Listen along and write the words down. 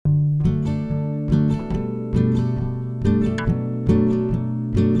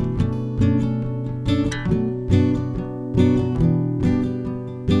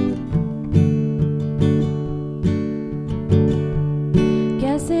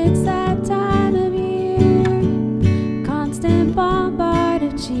it's that time of year, constant bombard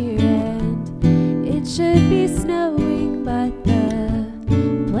of cheer, and it should be snowing, but the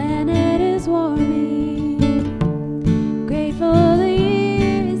planet is warming. Grateful the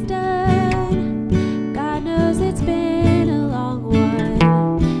year is done, God knows it's been a long one,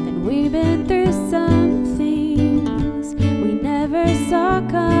 and we've been through some things we never saw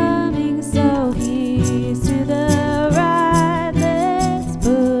coming. So here's to the right, let's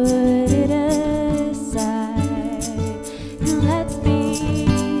put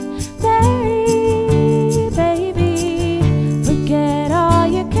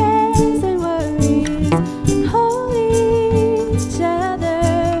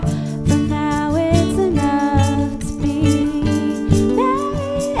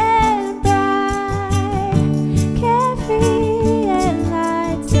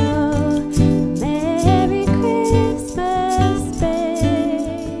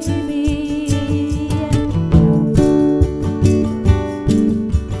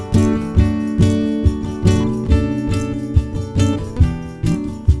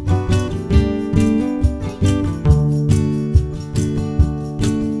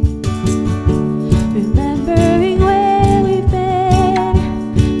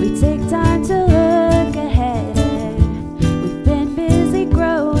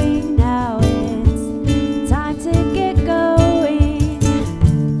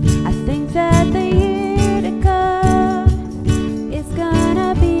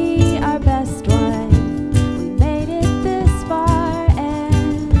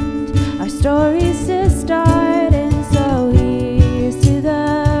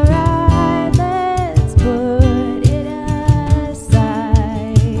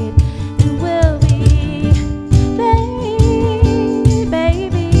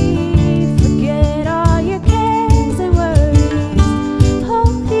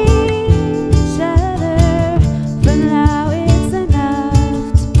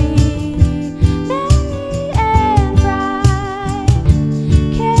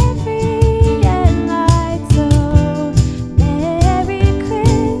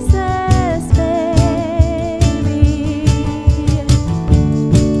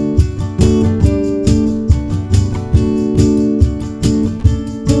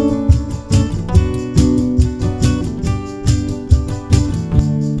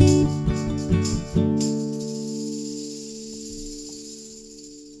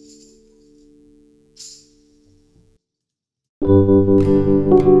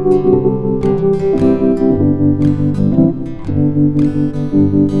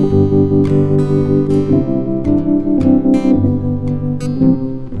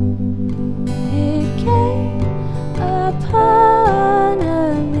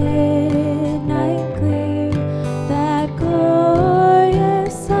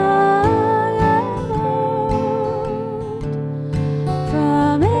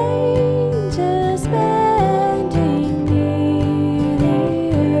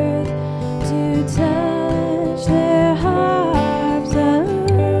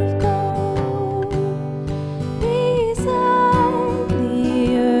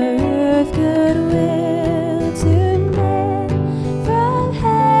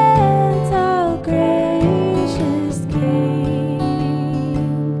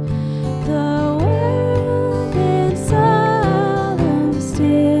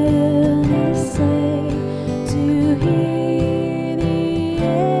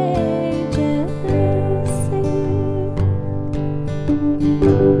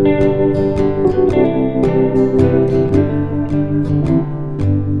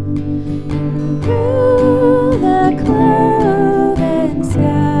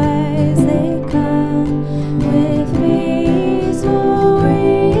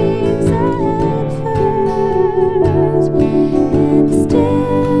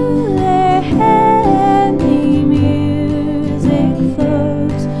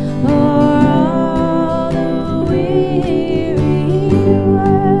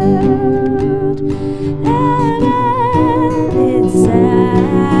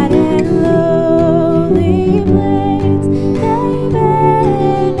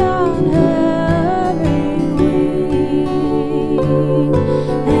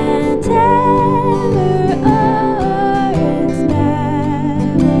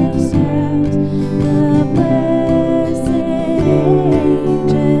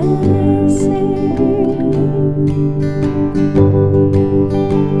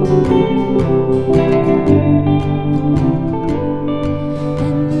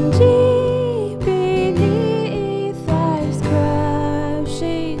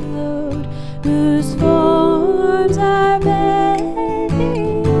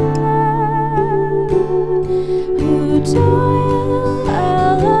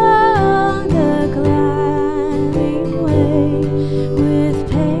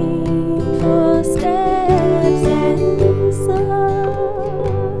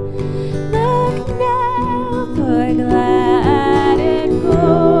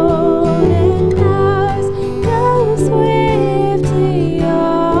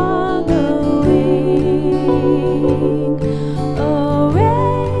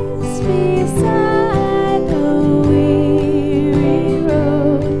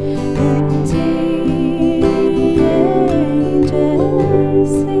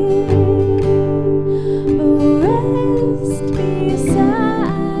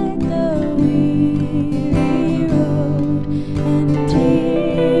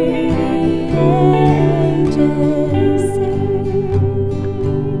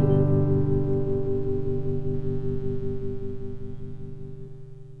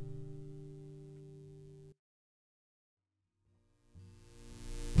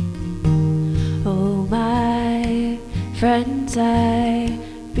friends,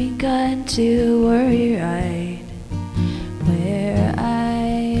 I've begun to worry right where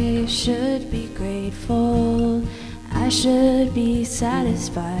I should be grateful, I should be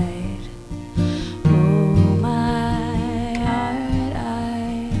satisfied. Oh, my heart,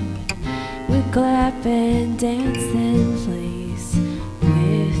 I would clap and dance in place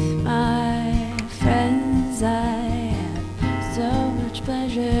with my friends. I have so much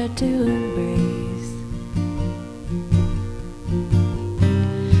pleasure to embrace.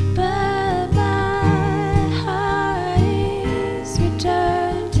 But my heart is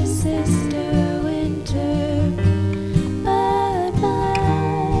returned to Sister Winter. But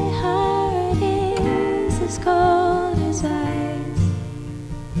my heart is as cold as ice.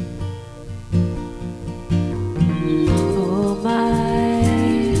 Oh,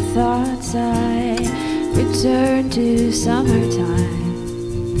 my thoughts, I return to summertime.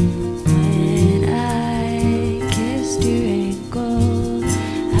 When I kissed your ankle,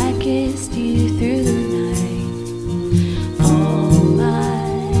 I kissed you through the night. Oh,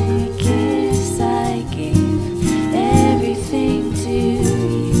 my kiss, I gave everything to you.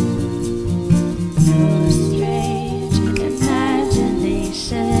 Your strange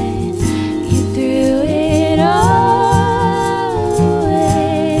imagination, you threw it all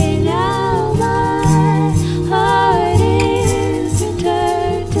away. Now my heart is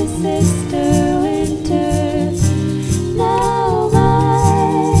returned to Sister Winter. Now my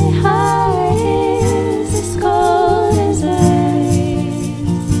heart is as cold as ice.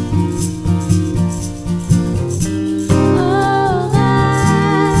 All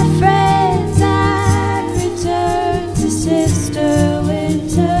my friends, I've returned to Sister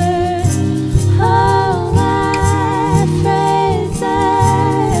Winter. All my friends, I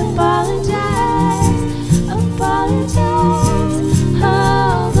apologize, apologize.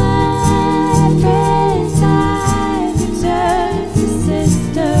 All my friends, I've returned to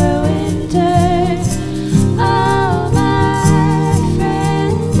Sister Winter. All my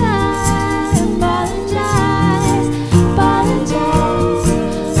friends, I apologize, apologize.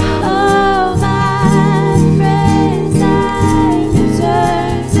 All my friends, I've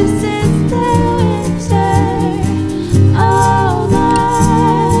returned to Sister Winter. All my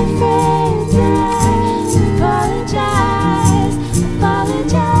friends, I apologize,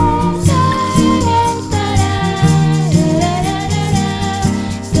 apologize.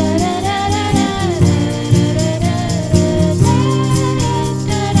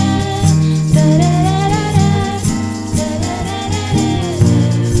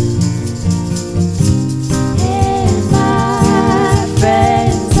 And my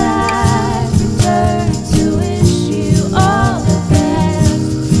friends, I've returned to wish you all the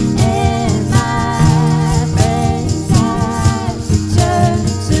best. And my friends, I've returned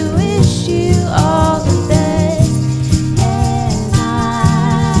to wish you all the best. And my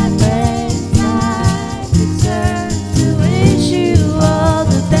friends, I've returned to wish you all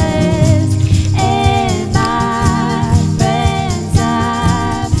the best. And my friends,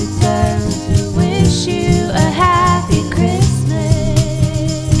 I've returned to wish you a happy Christmas.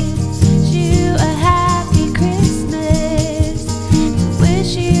 You a happy Christmas. To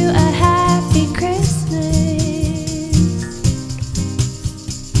wish you a happy Christmas.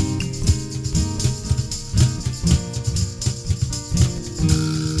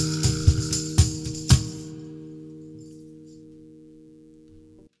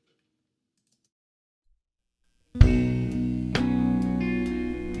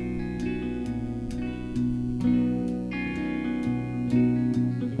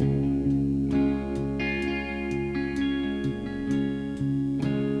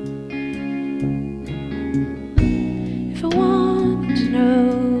 If I wanted to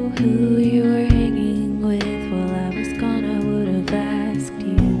know who you were hanging with while I was gone, I would have asked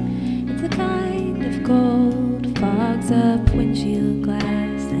you. It's the kind of cold fogs up windshield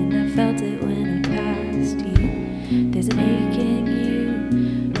glass, and I felt it when I passed you. There's an ache in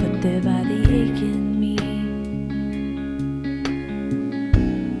you, but there by the ache in me.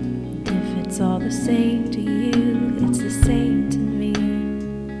 And if it's all the same to you, it's the same to me.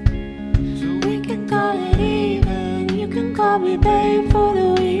 So we can call it even. You can call me babe for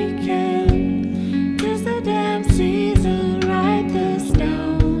the weekend. 'Tis the damn season, write this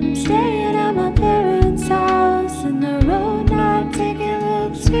down. I'm staying at my parents' house, and the road not taking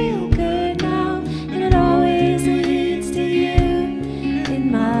looks real good now. And it always leads to you in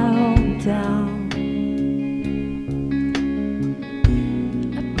my hometown.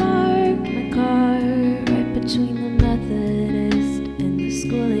 I parked my car right between the Methodist and the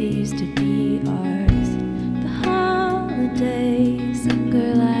school that used to be ours. The holidays linger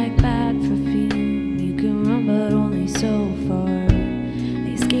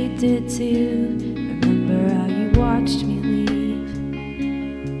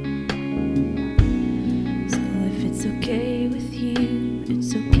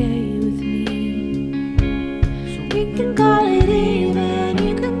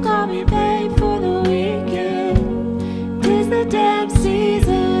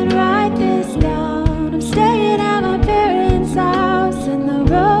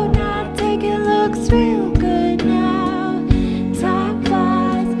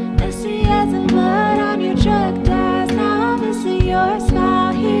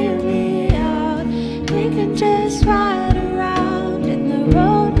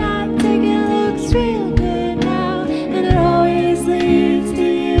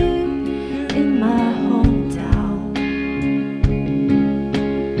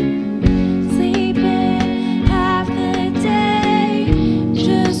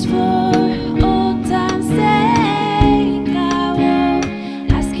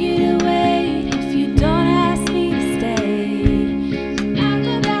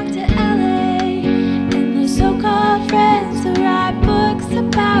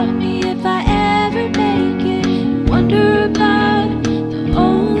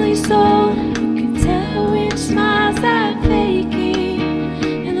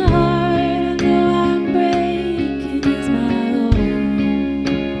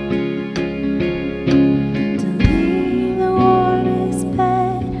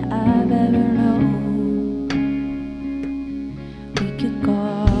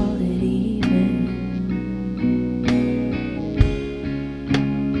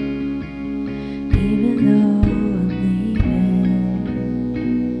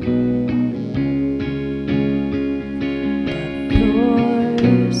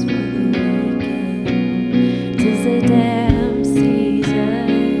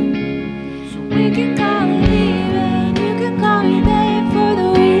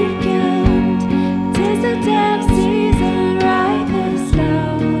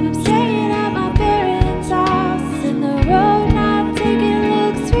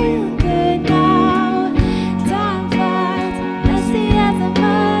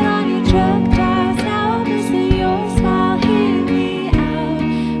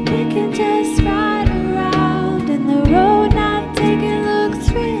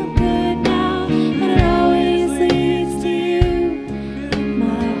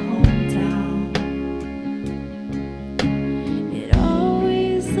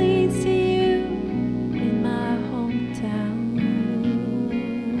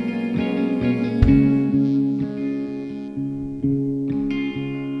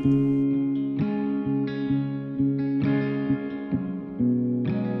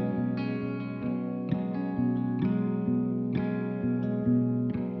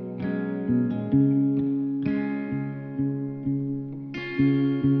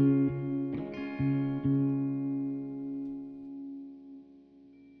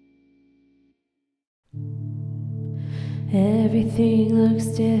Everything looks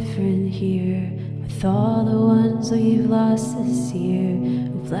different here, with all the ones we've lost this year,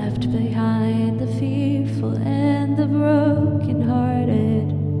 who've left behind the fearful and the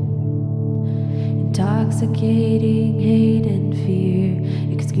broken-hearted. Intoxicating hate and fear,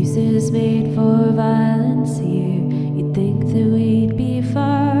 excuses made for violence here. You'd think that we'd be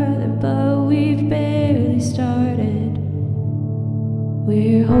farther, but we've barely started.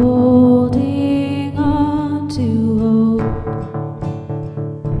 We're holding on to hope.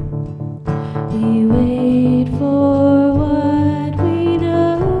 We wait for what we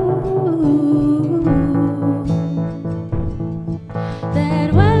know,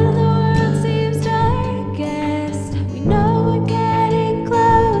 that when the world seems darkest, we know we're getting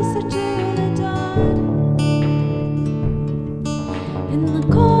closer to the dawn. In the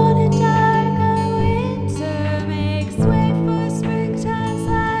cold and dark of winter makes way for springtime's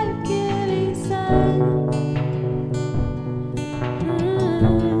life-giving sun.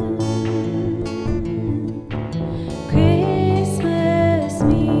 Christmas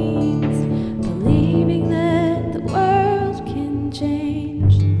means believing that the world can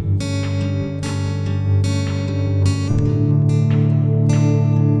change.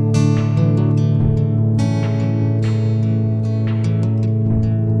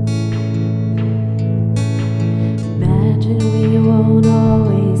 Imagine we won't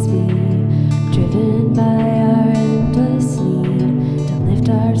always be driven by our endless need to lift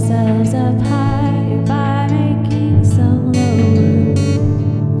ourselves up higher by making some lower.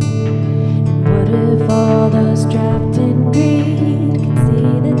 And what if all those trapped in greed can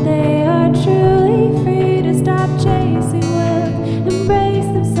see that they are truly free to stop chasing wealth, embrace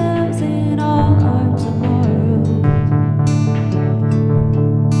themselves in all our tomorrow?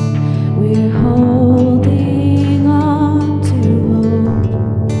 We're holding on to hope.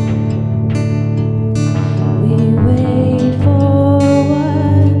 We wait for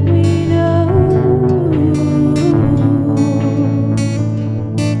what we know,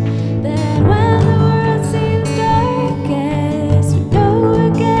 that when the world seems darkest, we know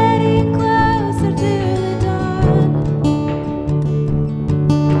we're getting closer to the dawn.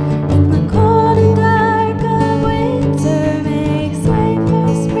 In the cold and dark of winter makes way for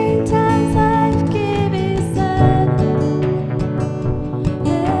springtime's life-giving sun.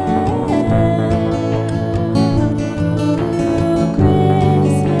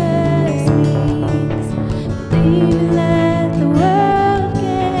 Christmas means believing that the world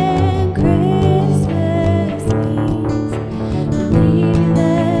can. Christmas means believing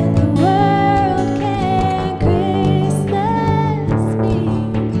that the world can. Christmas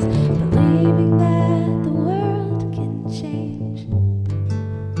means believing that the world can change.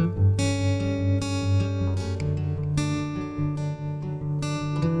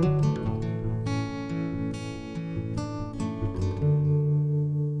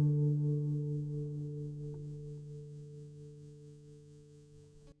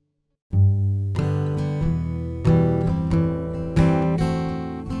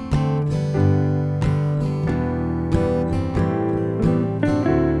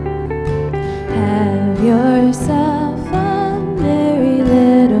 Have yourself